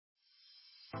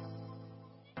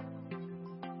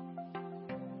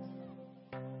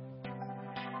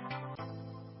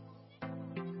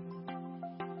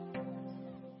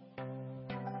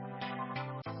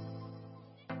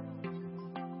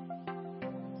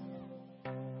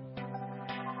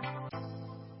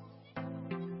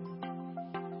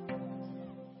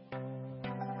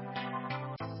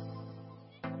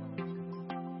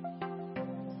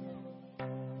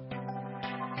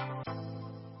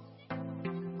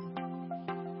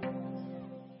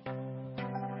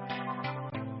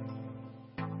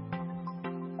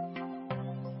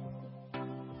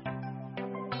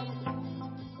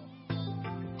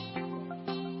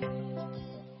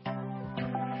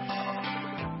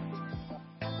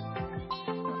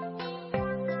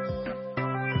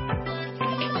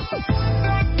All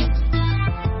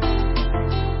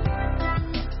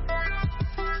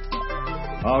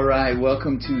right,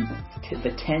 welcome to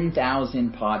the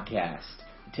 10,000 podcast.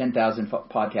 10,000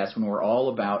 podcast when we're all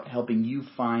about helping you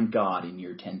find God in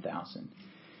your 10,000.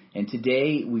 And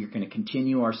today we're going to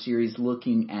continue our series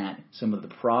looking at some of the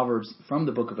Proverbs from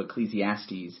the book of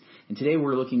Ecclesiastes. And today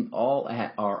we're looking all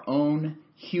at our own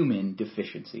human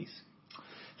deficiencies.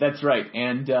 That's right.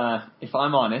 And if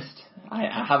I'm honest,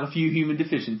 I have a few human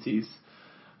deficiencies.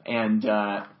 And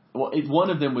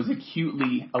one of them was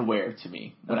acutely aware to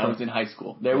me when I was in high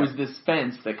school. There was this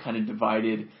fence that kind of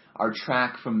divided our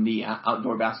track from the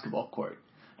outdoor basketball court.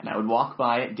 And I would walk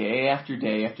by it day after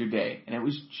day after day. And it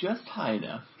was just high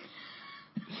enough.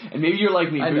 And maybe you're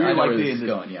like me. Maybe you're like me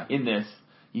in this.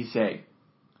 You say,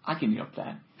 I can jump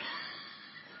that.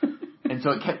 And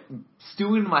so it kept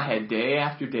stewing in my head day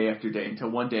after day after day until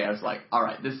one day I was like, all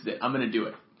right, this is it. I'm going to do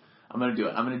it. I'm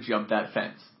going to jump that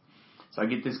fence. So I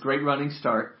get this great running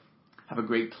start, have a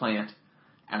great plant,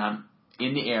 and I'm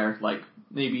in the air, like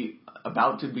maybe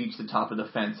about to reach the top of the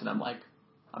fence, and I'm like,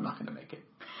 I'm not going to make it.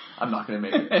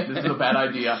 This is a bad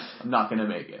idea. I'm not going to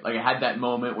make it. Like I had that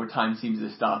moment where time seems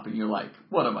to stop, and you're like,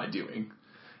 what am I doing?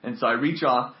 And so I reach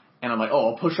off, and I'm like,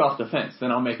 I'll push off the fence,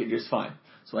 then I'll make it just fine.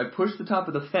 So I push the top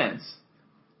of the fence,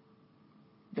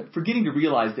 forgetting to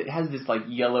realize that it has this like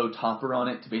yellow topper on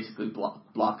it to basically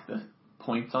block the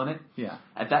points on it. Yeah.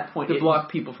 At that point, to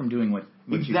block people from doing what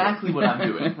exactly what I'm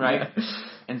doing, right? Yeah.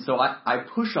 And so I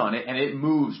push on it, and it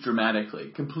moves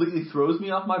dramatically, completely throws me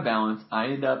off my balance. I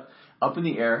end up in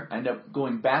the air. I end up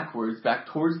going backwards, back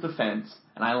towards the fence,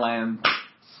 and I land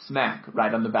smack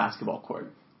right on the basketball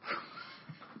court.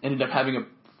 Ended up having a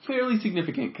fairly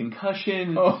significant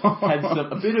concussion, had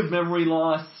a bit of memory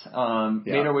loss,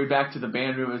 made our way back to the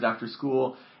band room. It was after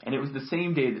school, and it was the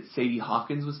same day that Sadie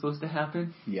Hawkins was supposed to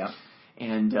happen. Yeah.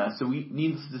 And so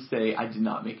needless to say, I did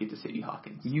not make it to Sadie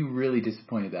Hawkins. You really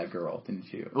disappointed that girl,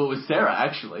 didn't you? Well, it was Sarah,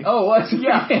 actually. Oh, was it?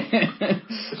 Yeah. It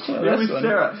was funny.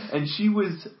 Sarah, and she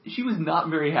was not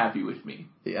very happy with me.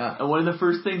 Yeah. And one of the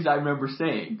first things I remember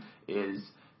saying is,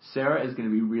 Sarah is going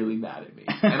to be really mad at me.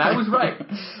 And I was right.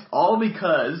 All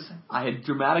because I had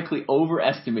dramatically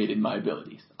overestimated my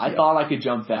abilities. I thought I could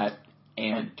jump that,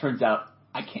 and turns out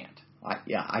I can't.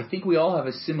 I think we all have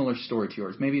a similar story to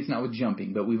yours. Maybe it's not with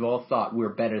jumping, but we've all thought we're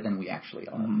better than we actually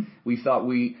are. Mm-hmm. We thought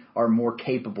we are more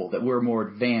capable, that we're more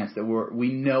advanced, that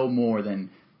we know more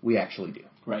than we actually do.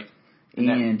 Right.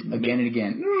 And again and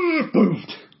again, boom,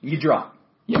 you drop.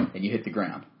 Yeah. And you hit the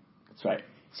ground. That's right.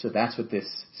 So that's what this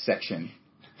section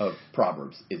of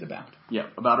Proverbs is about. Yeah,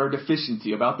 about our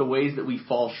deficiency, about the ways that we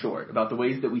fall short, about the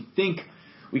ways that we think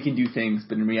we can do things,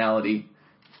 but in reality,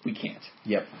 we can't.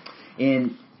 Yep.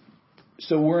 And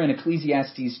so we're in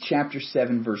Ecclesiastes chapter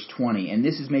 7, verse 20, and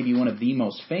this is maybe one of the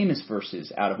most famous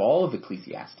verses out of all of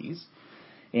Ecclesiastes.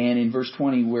 And in verse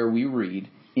 20 where we read,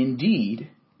 "Indeed,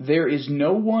 there is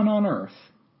no one on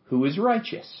earth who is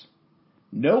righteous,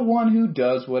 no one who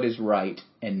does what is right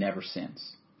and never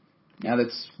sins." Now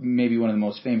that's maybe one of the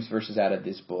most famous verses out of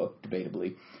this book,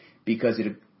 debatably, because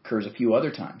it occurs a few other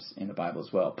times in the Bible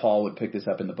as well. Paul would pick this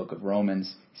up in the book of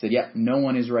Romans. He said, no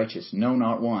one is righteous, no,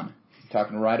 not one.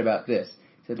 Talking right about this.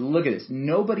 He said, look at this.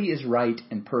 Nobody is right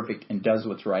and perfect and does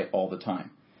what's right all the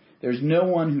time. There's no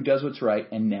one who does what's right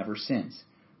and never sins.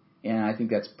 And I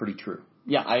think that's pretty true.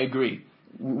 Yeah, I agree.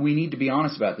 We need to be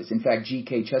honest about this. In fact,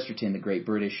 G.K. Chesterton, the great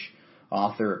British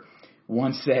author,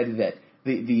 once said that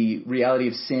the reality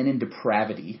of sin and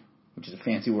depravity, which is a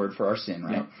fancy word for our sin,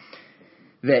 right?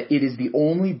 Yeah. That it is the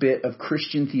only bit of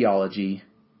Christian theology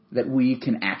that we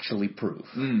can actually prove.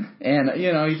 And,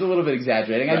 he's a little bit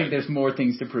exaggerating. Right. I think there's more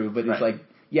things to prove, but it's like,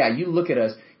 you look at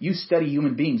us, you study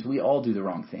human beings, we all do the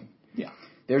wrong thing. Yeah.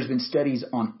 There's been studies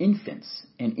on infants,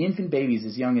 and infant babies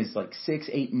as young as like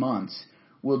 6-8 months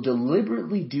will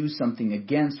deliberately do something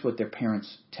against what their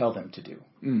parents tell them to do.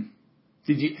 Mm.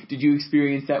 Did you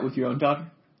experience that with your own daughter?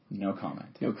 No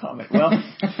comment. No comment. Well,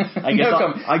 I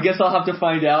guess I'll have to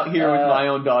find out here with my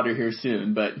own daughter here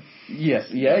soon. But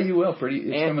yes, you will.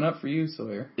 It's coming up for you,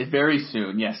 Sawyer. Very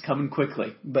soon. Yes, coming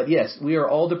quickly. But yes, we are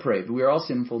all depraved. We are all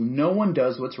sinful. No one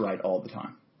does what's right all the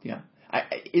time. Yeah.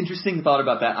 Interesting thought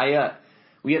about that.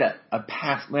 We had a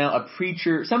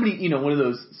preacher, somebody, one of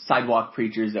those sidewalk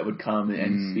preachers that would come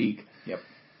and speak. Yep.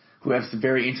 Who have some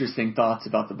very interesting thoughts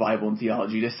about the Bible and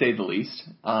theology, to say the least.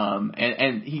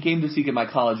 And he came to speak at my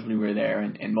college when we were there,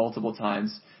 and multiple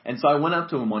times. And so I went up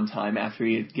to him one time after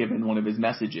he had given one of his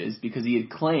messages, because he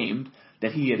had claimed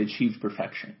that he had achieved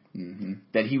perfection. Mm-hmm.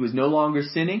 That he was no longer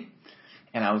sinning.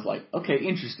 And I was like, okay,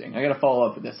 interesting. I got to follow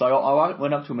up with this. So I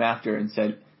went up to him after and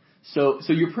said, So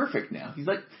you're perfect now. He's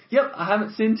like, yep, I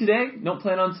haven't sinned today. Don't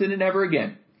plan on sinning ever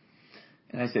again.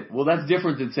 And I said, well, that's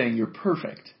different than saying you're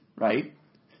perfect, right?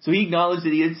 So he acknowledged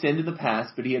that he had sinned in the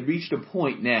past, but he had reached a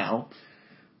point now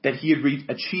that he had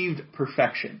achieved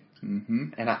perfection. Mm-hmm.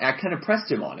 And I kind of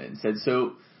pressed him on it and said,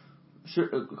 so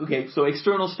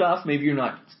external stuff, maybe you're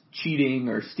not cheating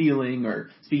or stealing or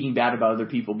speaking bad about other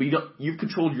people, but you've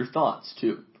controlled your thoughts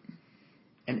too.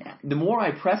 And the more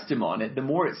I pressed him on it, the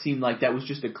more it seemed like that was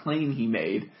just a claim he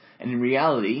made. And in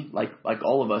reality, like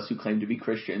all of us who claim to be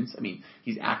Christians, I mean,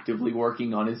 he's actively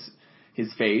working on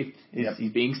his faith.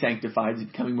 He's being sanctified. He's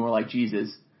becoming more like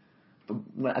Jesus.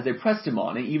 But as I pressed him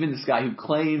on it, even this guy who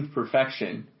claimed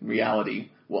perfection, in reality,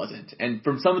 wasn't. And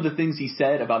from some of the things he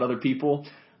said about other people,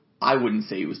 I wouldn't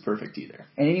say he was perfect either.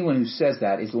 And anyone who says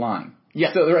that is lying.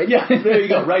 Yeah. So, right, yeah. There you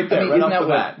go. Right there. I mean, right off the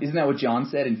bat. Isn't that what John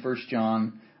said in 1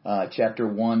 John chapter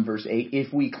 1, verse 8?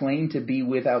 If we claim to be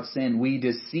without sin, we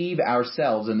deceive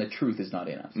ourselves and the truth is not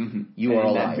in us. Mm-hmm. You are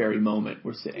a liar. In that very moment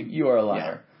we're sitting. You are a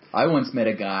liar. Yeah. I once met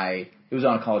a guy, it was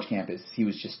on a college campus, he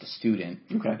was just a student,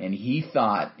 and he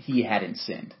thought he hadn't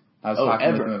sinned. I was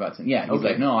talking with him about sin. Yeah, he's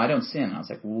like, no, I don't sin. I was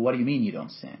like, well, what do you mean you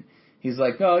don't sin? He's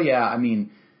like, oh yeah, I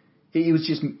mean, it was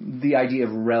just the idea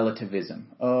of relativism.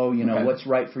 Oh, what's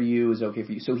right for you is okay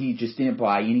for you. So he just didn't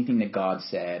buy anything that God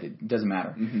said. It doesn't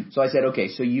matter. Mm-hmm. So I said, okay,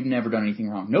 so you've never done anything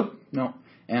wrong? Nope, no.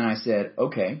 And I said,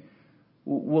 okay,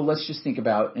 well, let's just think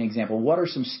about an example. What are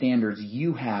some standards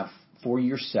you have for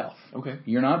yourself? Okay.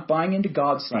 You're not buying into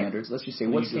God's standards. Right. Let's just say,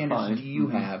 what standards do you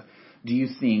have? Do you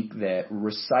think that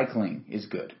recycling is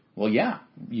good? Well, yeah,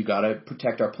 you got to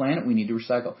protect our planet. We need to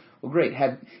recycle. Well, great.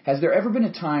 Has there ever been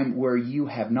a time where you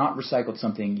have not recycled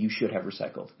something you should have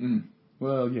recycled? Mm.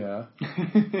 Well, yeah.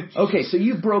 Okay, so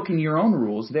you've broken your own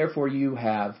rules. Therefore, you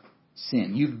have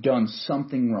sinned. You've done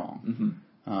something wrong.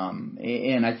 Mm-hmm.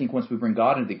 And I think once we bring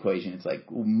God into the equation, it's like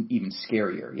even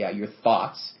scarier. Yeah, your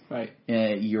thoughts, right?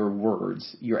 Your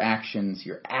words, your actions,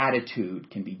 your attitude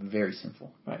can be very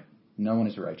sinful. Right. No one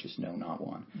is righteous, no, not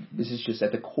one. Mm-hmm. This is just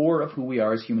at the core of who we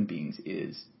are as human beings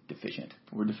is deficient.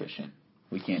 We're deficient.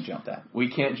 We can't jump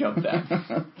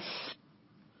that.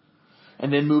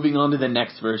 And then moving on to the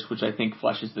next verse, which I think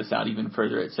fleshes this out even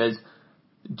further. It says,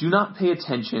 do not pay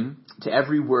attention to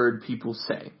every word people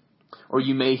say, or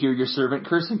you may hear your servant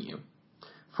cursing you.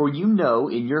 For you know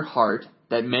in your heart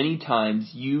that many times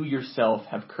you yourself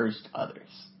have cursed others.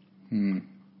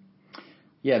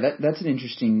 Yeah, that's an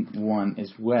interesting one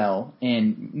as well.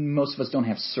 And most of us don't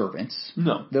have servants.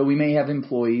 No. Though we may have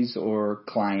employees or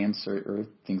clients or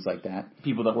things like that.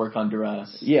 People that work under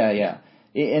us. Yeah.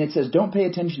 And it says, don't pay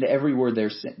attention to every word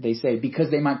they say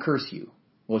because they might curse you.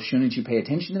 Well, shouldn't you pay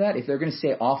attention to that? If they're going to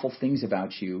say awful things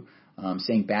about you,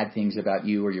 saying bad things about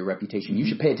you or your reputation, you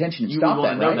should pay attention and stop that,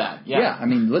 right? You know that, yeah. I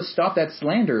mean, let's stop that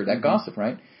slander, that gossip,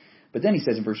 right? But then he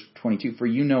says in verse 22, for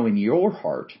you know in your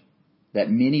heart that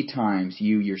many times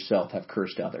you yourself have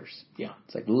cursed others. Yeah.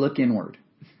 It's like, look inward.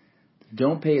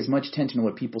 Don't pay as much attention to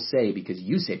what people say because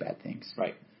you say bad things.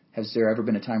 Right. Has there ever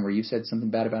been a time where you've said something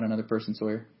bad about another person,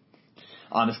 Sawyer?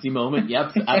 Honesty moment.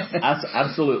 Yep.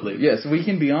 Absolutely. Yes, we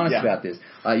can be honest about this.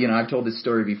 I've told this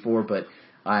story before, but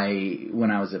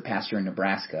when I was a pastor in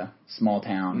Nebraska, small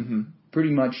town,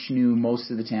 pretty much knew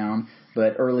most of the town.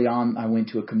 But early on, I went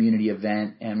to a community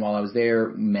event, and while I was there,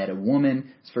 met a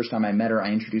woman. It's the first time I met her.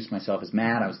 I introduced myself as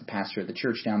Matt. I was the pastor of the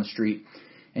church down the street.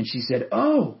 And she said,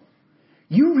 oh,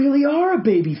 you really are a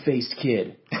baby-faced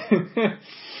kid.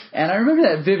 And I remember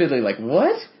that vividly, like,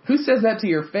 what? Who says that to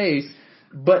your face?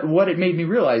 But what it made me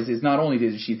realize is not only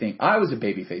did she think I was a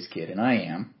baby-faced kid, and I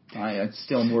am. I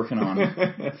still am working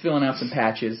on filling out some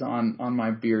patches on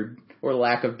my beard or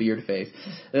lack of beard face.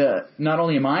 Not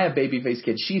only am I a baby-faced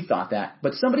kid, she thought that,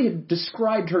 but somebody had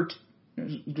described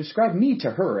me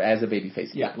to her as a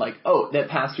baby-faced kid. Yeah, like, oh, that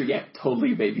pastor,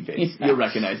 totally a baby-face. Yeah. You'll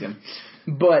recognize him.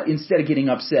 But instead of getting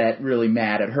upset, really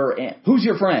mad at her, who's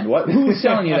your friend? Who was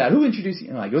telling you that? Who introduced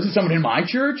you? Like, was it someone in my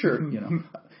church? Or,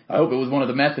 I hope it was one of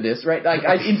the Methodists, right? Like,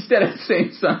 instead of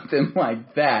saying something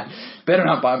like that, better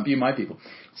not be my people.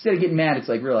 Instead of getting mad, it's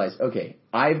like, realize, okay,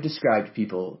 I've described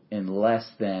people in less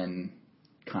than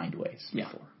kind ways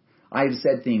before. I've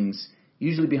said things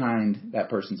usually behind that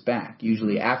person's back.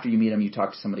 Usually after you meet them, you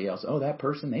talk to somebody else. Oh, that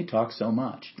person, they talk so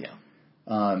much. Yeah.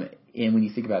 And when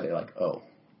you think about it, they're like, oh,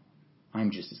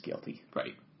 I'm just as guilty.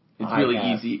 Right. It's really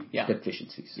easy. Yeah.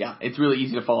 Deficiencies. Yeah. It's really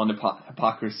easy to fall into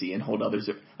hypocrisy and hold others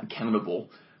accountable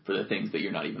for the things that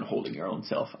you're not even holding your own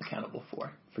self accountable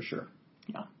for. For sure.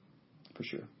 Yeah. For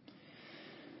sure.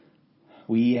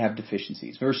 We have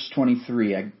deficiencies. Verse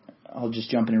 23, I'll just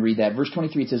jump in and read that. Verse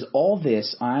 23, it says, all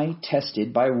this I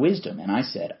tested by wisdom, and I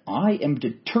said, I am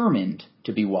determined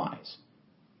to be wise.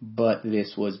 but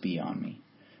this was beyond me.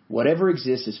 Whatever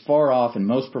exists is far off and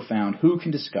most profound. Who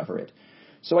can discover it?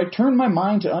 So I turned my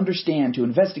mind to understand, to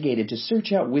investigate it, to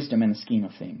search out wisdom and the scheme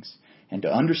of things, and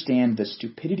to understand the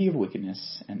stupidity of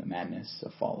wickedness and the madness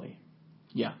of folly.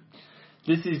 Yeah.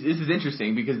 This is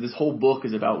interesting because this whole book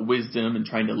is about wisdom and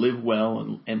trying to live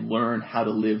well and learn how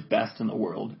to live best in the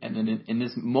world. And then in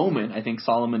this moment, I think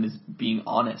Solomon is being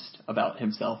honest about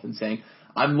himself and saying,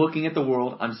 I'm looking at the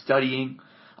world, I'm studying,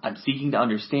 I'm seeking to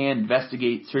understand,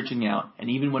 investigate, searching out. And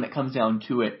even when it comes down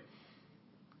to it,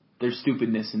 there's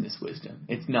stupidness in this wisdom.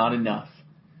 It's not enough.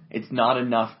 It's not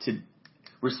enough to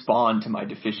respond to my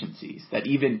deficiencies. That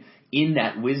even in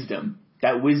that wisdom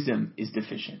is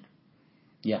deficient.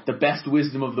 Yeah. The best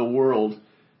wisdom of the world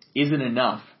isn't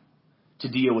enough to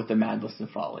deal with the madness and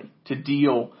folly, to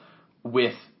deal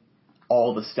with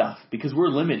all the stuff, because we're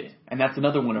limited. And that's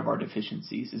another one of our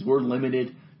deficiencies, is we're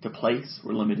limited to place,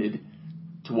 we're limited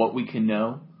to what we can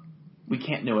know. We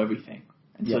can't know everything.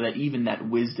 And so that even that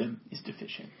wisdom is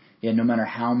deficient. Yeah, no matter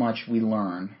how much we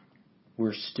learn,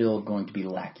 we're still going to be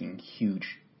lacking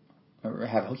or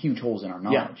have huge holes in our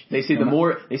knowledge. Yeah. They say the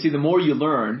more you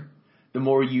learn, the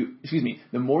more you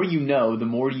know, the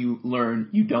more you learn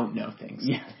you don't know things.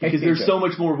 Yeah. Because there's so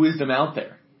much more wisdom out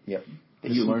there. Yep.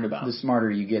 That you learn about. The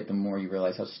smarter you get, the more you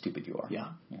realize how stupid you are.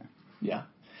 Yeah.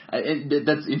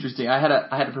 That's interesting. I had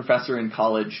a professor in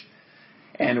college,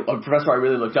 and a professor I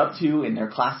really looked up to in their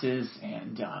classes,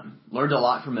 and learned a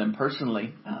lot from them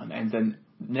personally. And then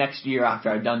next year,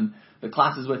 after I'd done the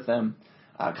classes with them,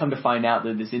 come to find out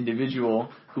that this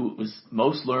individual who was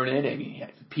most learned, and he had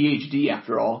a PhD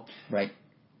after all, right,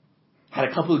 had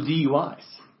a couple of DUIs.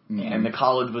 Mm-hmm. And the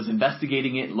college was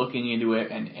investigating it, looking into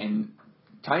it, and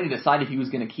trying to decide if he was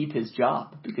going to keep his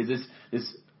job, because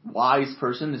this wise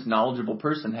person, this knowledgeable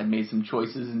person, had made some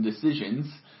choices and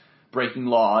decisions, breaking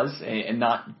laws and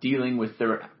not dealing with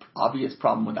their obvious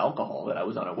problem with alcohol that I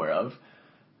was unaware of,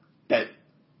 that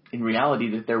in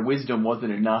reality that their wisdom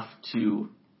wasn't enough to,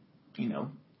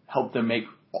 help them make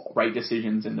right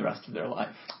decisions in the rest of their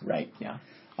life. Right. Yeah.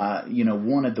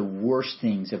 One of the worst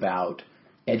things about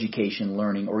education,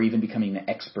 learning, or even becoming an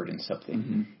expert in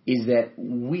something is that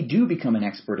we do become an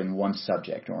expert in one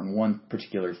subject or in one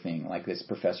particular thing, like this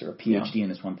professor, a PhD in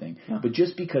this one thing. Yeah. But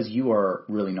just because you are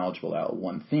really knowledgeable about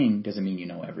one thing doesn't mean you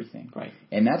know everything. Right.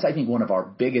 And that's, I think, one of our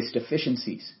biggest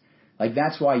deficiencies. Like,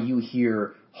 that's why you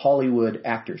hear Hollywood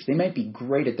actors. They might be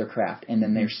great at their craft, and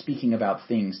then they're speaking about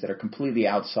things that are completely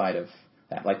outside of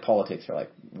that, like politics. They're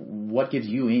like, what gives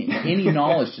you any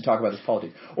knowledge to talk about this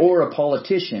politics? Or a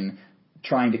politician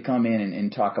trying to come in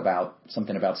and talk about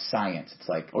something about science. It's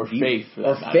like, or faith.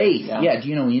 Faith. Yeah. Do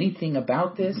you know anything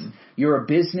about this? Mm-hmm. You're a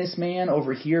businessman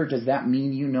over here. Does that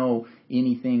mean you know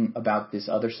anything about this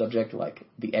other subject, like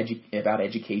about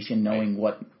education, knowing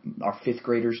what our fifth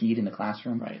graders need in the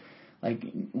classroom? Right. Like,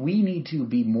 we need to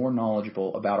be more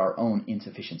knowledgeable about our own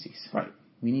insufficiencies. Right.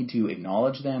 We need to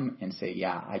acknowledge them and say,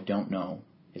 yeah, I don't know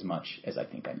as much as I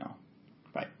think I know.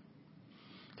 Right.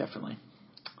 Definitely.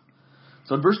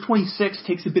 So verse 26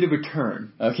 takes a bit of a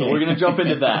turn. Okay. So we're going to jump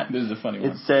into that. This is a funny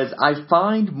one. It says, I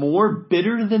find more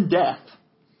bitter than death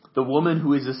the woman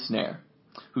who is a snare,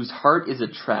 whose heart is a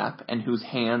trap, and whose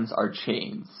hands are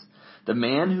chains. The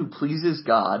man who pleases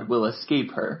God will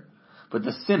escape her, but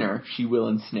the sinner she will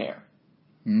ensnare.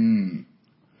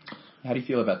 How do you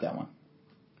feel about that one?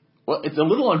 Well, it's a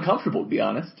little uncomfortable, to be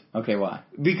honest. Okay, why?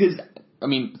 Because,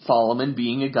 Solomon,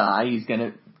 being a guy, he's going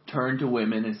to turn to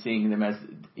women and seeing them as,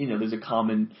 there's a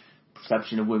common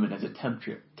perception of women as a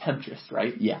temptress,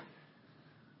 right? Yeah.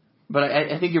 But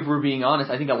I think if we're being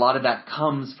honest, I think a lot of that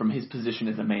comes from his position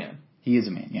as a man. He is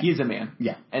a man, yeah. He is a man.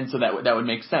 Yeah. And so that would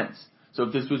make sense. So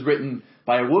if this was written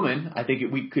by a woman, I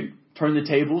think we could turn the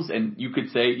tables and you could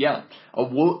say,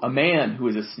 a man who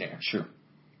is a snare. Sure.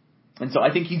 And so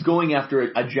I think he's going after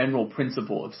a general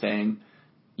principle of saying,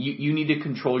 you need to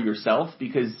control yourself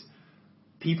because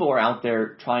people are out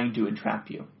there trying to entrap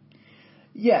you.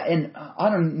 Yeah, and I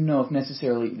don't know if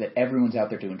necessarily that everyone's out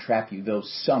there to entrap you, though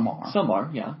some are. Some are,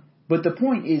 yeah. But the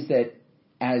point is that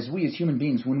as we as human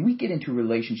beings, when we get into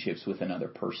relationships with another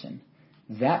person,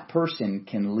 that person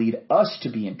can lead us to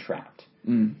be entrapped.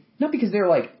 Not because they're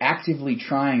like actively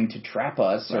trying to trap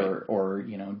us or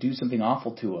do something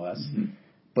awful to us,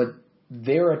 but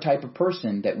they're a type of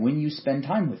person that when you spend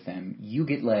time with them, you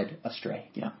get led astray.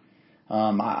 Yeah.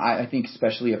 I think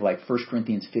especially of like 1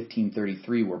 Corinthians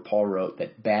 15:33, where Paul wrote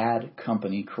that bad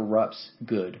company corrupts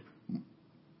good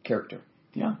character.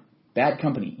 Yeah. Bad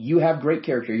company. You have great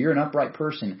character. You're an upright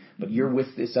person, but you're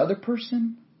with this other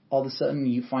person, all of a sudden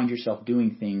you find yourself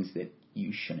doing things that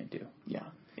you shouldn't do. Yeah.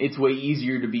 It's way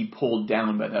easier to be pulled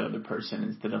down by that other person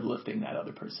instead of lifting that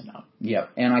other person up. Yeah,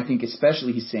 and I think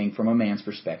especially he's saying from a man's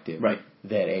perspective Right.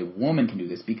 that a woman can do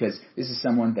this because this is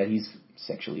someone that he's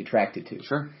sexually attracted to.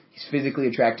 Sure. He's physically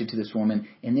attracted to this woman,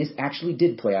 and this actually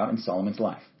did play out in Solomon's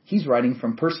life. He's writing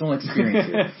from personal experience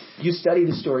here. You study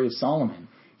the story of Solomon.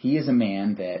 He is a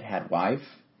man that had wife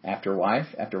after wife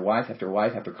after wife after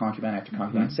wife after concubine after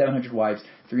concubine, 700 wives,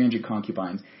 300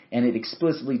 concubines. And it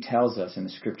explicitly tells us in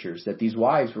the scriptures that these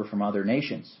wives were from other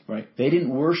nations. Right. They didn't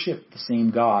worship the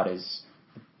same God as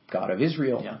the God of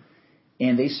Israel. Yeah.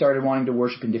 And they started wanting to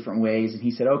worship in different ways. And he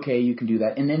said, okay, you can do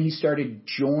that. And then he started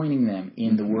joining them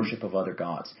in the worship of other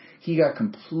gods. He got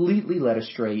completely led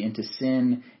astray into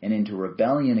sin and into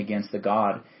rebellion against the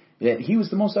God that he was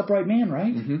the most upright man,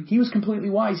 right? He was completely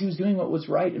wise. He was doing what was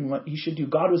right and what he should do.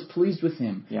 God was pleased with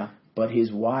him. Yeah. But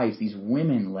his wives, these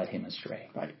women, led him astray.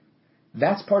 Right.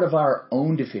 That's part of our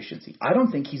own deficiency. I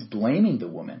don't think he's blaming the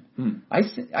woman.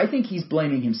 I think he's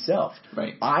blaming himself.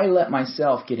 Right. I let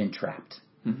myself get entrapped.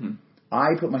 I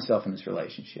put myself in this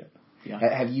relationship. Yeah.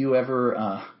 Have you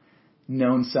ever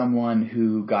known someone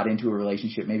who got into a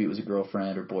relationship, maybe it was a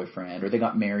girlfriend or boyfriend, or they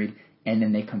got married, and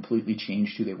then they completely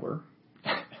changed who they were?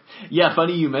 Yeah,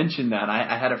 funny you mentioned that.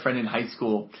 I had a friend in high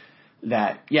school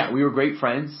that, we were great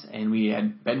friends, and we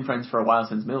had been friends for a while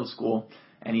since middle school,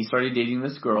 and he started dating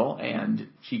this girl, and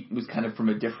she was kind of from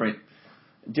a different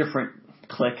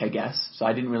clique, I guess, so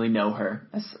I didn't really know her.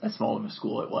 As small of a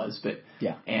school it was, but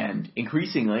yeah. And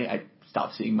increasingly, I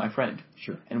stopped seeing my friend.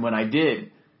 Sure. And when I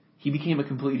did, he became a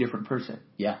completely different person.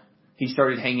 Yeah. He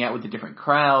started hanging out with a different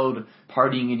crowd,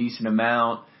 partying a decent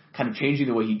amount, kind of changing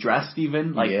the way he dressed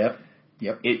even.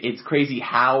 Yep. It's crazy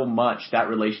how much that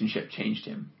relationship changed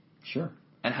him. Sure.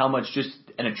 And how much just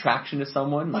an attraction to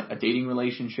someone, like a dating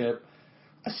relationship,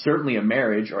 certainly a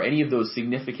marriage, or any of those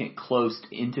significant, close,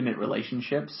 intimate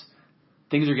relationships,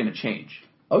 things are going to change.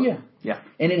 Oh, yeah. Yeah.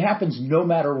 And it happens no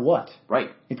matter what.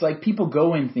 Right. It's like people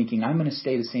go in thinking, I'm going to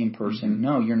stay the same person.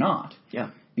 No, you're not.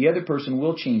 Yeah. The other person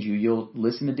will change you. You'll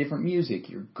listen to different music.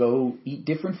 You'll go eat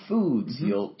different foods.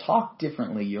 You'll talk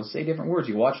differently. You'll say different words.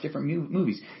 You watch different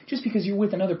movies. Just because you're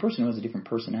with another person who has a different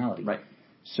personality. Right.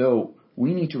 So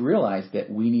we need to realize that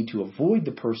we need to avoid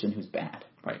the person who's bad.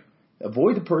 Right.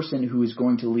 Avoid the person who is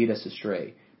going to lead us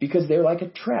astray. Because they're like a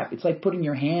trap. It's like putting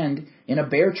your hand in a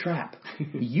bear trap.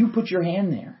 You put your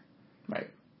hand there. Right.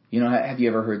 You know, have you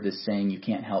ever heard this saying, you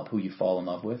can't help who you fall in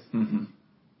love with?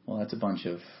 Well, that's a bunch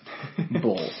of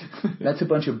bull. That's a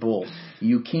bunch of bull.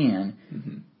 You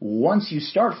can. Once you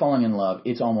start falling in love,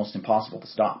 it's almost impossible to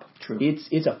stop. True.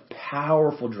 It's a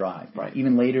powerful drive. Right.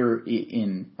 Even later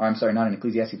not in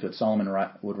Ecclesiastes, but Solomon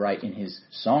would write in his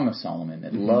Song of Solomon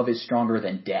that love is stronger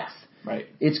than death. Right.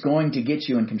 It's going to get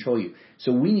you and control you.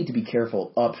 So we need to be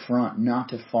careful up front not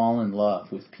to fall in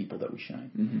love with people that we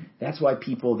shine. That's why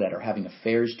people that are having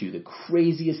affairs do the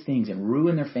craziest things and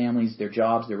ruin their families, their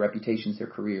jobs, their reputations, their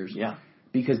careers. Yeah.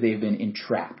 Because they've been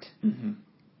entrapped.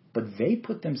 But they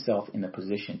put themselves in the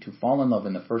position to fall in love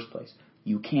in the first place.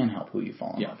 You can help who you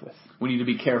fall in love with. We need to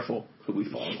be careful who we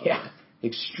fall in love with.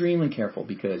 Extremely careful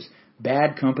because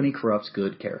bad company corrupts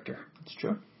good character. It's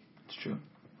true. It's true.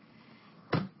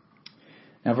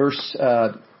 Now which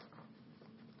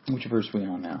verse are we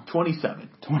on now? 27.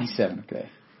 27, okay.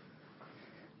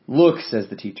 Look, says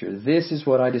the teacher, this is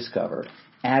what I discovered,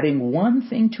 adding one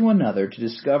thing to another to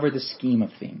discover the scheme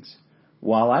of things,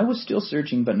 while I was still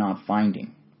searching but not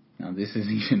finding. Now this is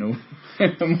even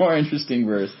a more interesting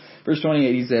verse. Verse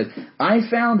 28, he says, I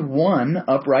found one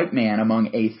upright man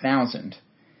among 1,000,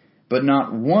 but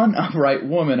not one upright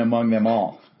woman among them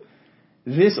all.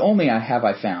 This only have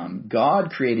I found. God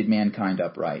created mankind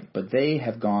upright, but they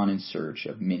have gone in search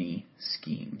of many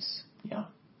schemes. Yeah.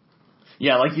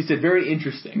 Yeah, like you said, very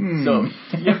interesting. So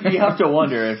you have to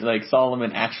wonder if like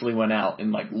Solomon actually went out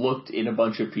and like looked in a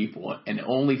bunch of people and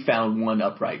only found one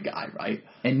upright guy, right?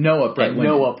 And no upright women.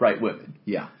 No upright women.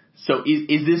 Yeah. So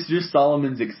is this just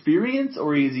Solomon's experience,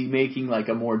 or is he making like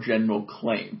a more general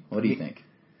claim? What do you think?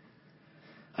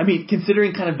 I mean,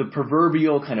 considering kind of the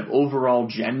proverbial kind of overall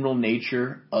general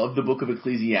nature of the book of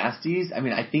Ecclesiastes, I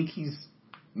mean, I think he's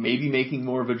maybe making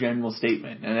more of a general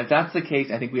statement. And if that's the case,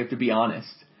 I think we have to be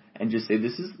honest and just say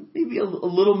this is maybe a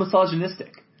little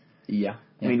misogynistic. Yeah.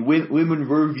 I mean, women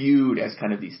were viewed as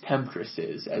kind of these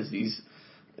temptresses, as these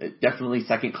definitely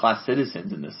second-class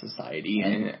citizens in this society.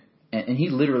 And he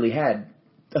literally had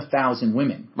 1,000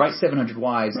 women. Right. 700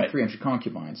 wives and 300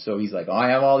 concubines. So he's like,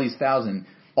 I have all these 1,000.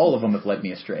 All of them have led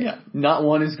me astray. Yeah, not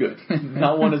one is good.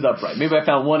 Not one is upright. Maybe I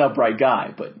found one upright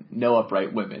guy, but no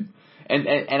upright women.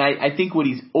 And I think what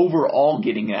he's overall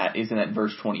getting at is in that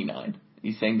verse 29.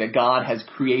 He's saying that God has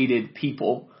created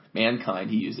people mankind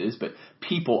he uses, but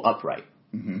people upright.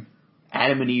 Mm-hmm.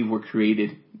 Adam and Eve were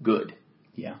created good.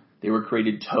 Yeah. They were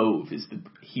created tov is the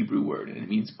Hebrew word, and it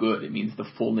means good. It means the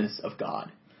fullness of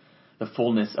God. The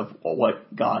fullness of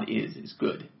what God is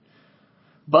good.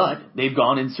 But they've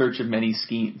gone in search of many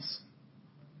schemes.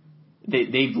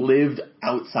 They've lived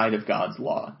outside of God's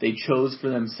law. They chose for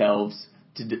themselves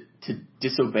to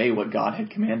disobey what God had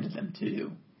commanded them to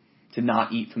do. To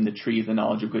not eat from the tree of the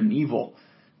knowledge of good and evil.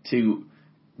 To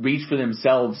reach for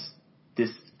themselves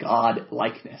this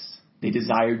God-likeness. They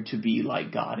desired to be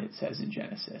like God, it says in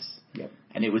Genesis. Yep.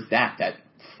 And it was that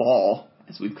fall,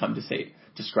 as we've come to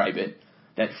describe it,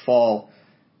 that fall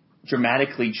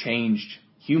dramatically changed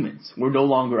humans. We're no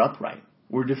longer upright.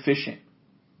 We're deficient.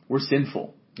 We're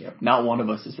sinful. Yep. Not one of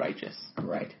us is righteous.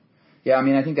 Right. Yeah, I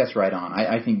mean, I think that's right on.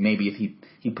 I think maybe if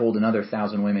he pulled another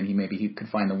 1,000 women, he could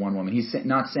find the one woman. He's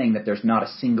not saying that there's not a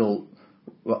single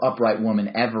upright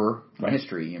woman ever in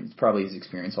history. It's probably his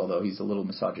experience, although he's a little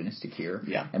misogynistic here.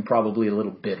 Yeah. And probably a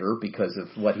little bitter because of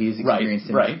what he's experienced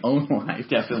in his own life.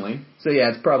 Definitely. So yeah,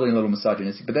 it's probably a little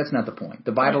misogynistic, but that's not the point.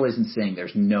 The Bible isn't saying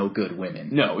there's no good women.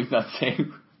 No, he's not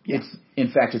saying.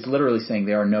 In fact, it's literally saying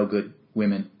there are no good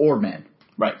women or men.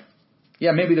 Right.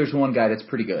 Yeah, maybe there's one guy that's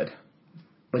pretty good,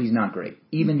 but he's not great.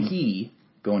 Even he,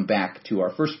 going back to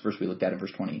our first verse we looked at in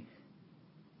verse 20,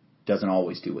 doesn't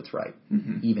always do what's right.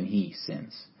 Mm-hmm. Even he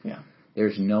sins. Yeah.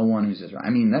 There's no one who's as right. I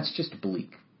mean, that's just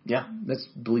bleak. Yeah. That's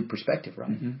bleak perspective,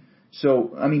 right? Mm-hmm.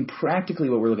 So, I mean, practically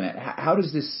what we're looking at, how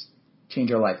does this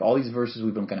change our life? All these verses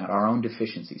we've been looking at, our own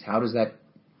deficiencies.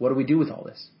 What do we do with all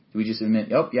this? Do we just admit,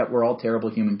 we're all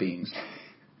terrible human beings.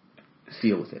 Let's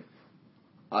deal with it.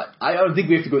 I don't think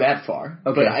we have to go that far.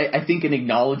 Okay. But I think an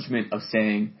acknowledgement of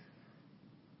saying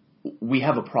we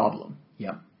have a problem.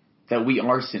 Yeah. That we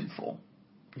are sinful.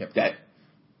 Yep. That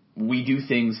we do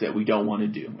things that we don't want to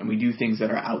do. And we do things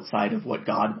that are outside of what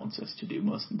God wants us to do,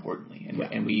 most importantly.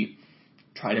 And we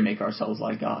try to make ourselves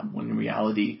like God, when in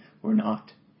reality, we're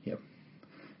not. Yep.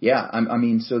 Yeah, I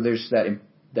mean, so there's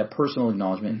that personal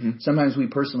acknowledgement. Mm-hmm. Sometimes we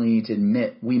personally need to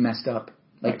admit we messed up.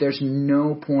 Like, there's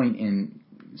no point in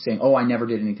saying, I never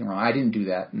did anything wrong. I didn't do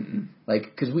that. Mm-mm. Like,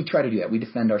 because we try to do that. We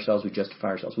defend ourselves. We justify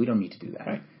ourselves. We don't need to do that.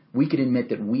 Right. We can admit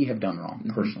that we have done wrong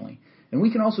personally. And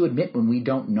we can also admit when we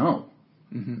don't know.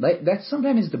 Mm-hmm. Like, that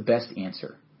sometimes is the best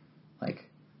answer. Like,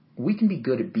 we can be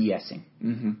good at BSing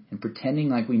and pretending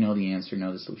like we know the answer,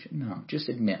 know the solution. No, just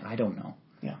admit, I don't know.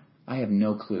 Yeah. I have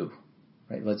no clue.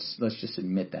 Right? Let's just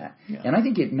admit that. Yeah. And I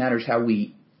think it matters how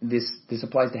this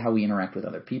applies to how we interact with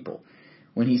other people.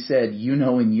 When he said, you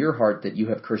know in your heart that you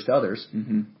have cursed others.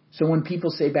 Mm-hmm. So when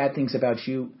people say bad things about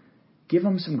you, give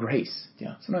them some grace.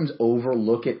 Yeah. Sometimes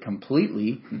overlook it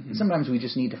completely. Mm-hmm. Sometimes we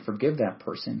just need to forgive that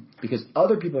person because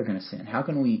other people are going to sin. How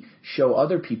can we show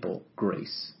other people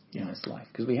grace in this life?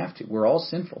 Because we have to. We're all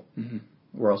sinful. Mm-hmm.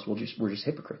 Or else we're just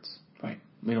hypocrites. Right.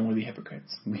 We don't want to be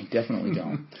hypocrites. We definitely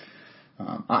don't.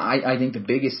 I think the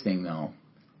biggest thing, though,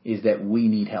 is that we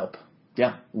need help.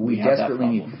 Yeah. We desperately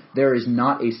need. There is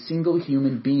not a single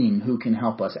human being who can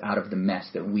help us out of the mess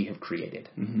that we have created.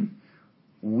 Mm-hmm.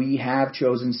 We have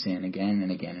chosen sin again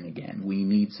and again and again. We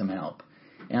need some help.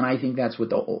 And I think that's what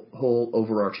the whole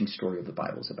overarching story of the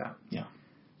Bible is about. Yeah.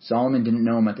 Solomon didn't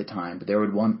know him at the time, but there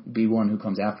would be one who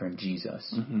comes after him,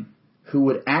 Jesus, who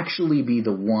would actually be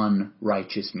the one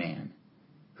righteous man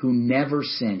who never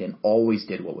sinned and always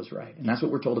did what was right. And that's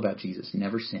what we're told about Jesus.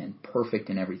 Never sinned, perfect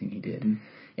in everything he did. Mm-hmm.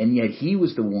 And yet he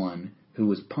was the one who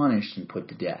was punished and put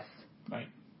to death. Right.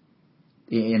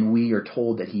 And we are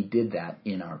told that he did that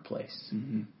in our place.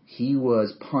 Mm-hmm. He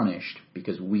was punished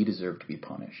because we deserve to be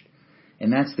punished.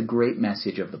 And that's the great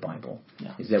message of the Bible,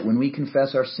 is that when we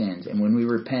confess our sins and when we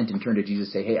repent and turn to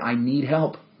Jesus and say, hey, I need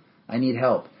help. I need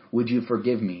help. Would you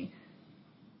forgive me?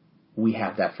 We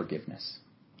have that forgiveness.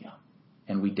 Yeah.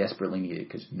 And we desperately need it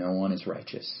because no one is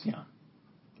righteous. Yeah.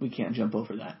 We can't jump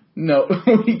over that. No,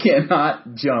 we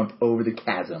cannot jump over the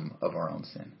chasm of our own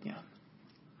sin. Yeah.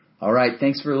 All right,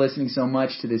 thanks for listening so much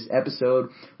to this episode.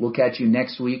 We'll catch you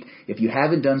next week. If you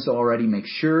haven't done so already, make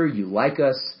sure you like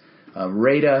us,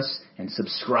 rate us, and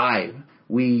subscribe.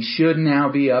 We should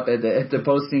now be up at the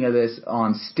posting of this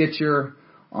on Stitcher,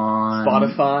 on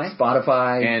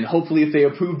Spotify. And hopefully if they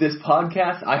approve this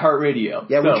podcast, iHeartRadio.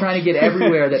 Yeah, we're trying to get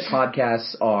everywhere that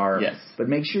podcasts are. Yes. But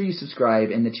make sure you subscribe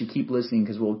and that you keep listening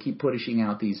because we'll keep pushing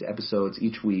out these episodes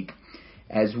each week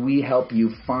as we help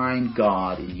you find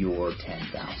God in your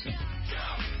 10,000.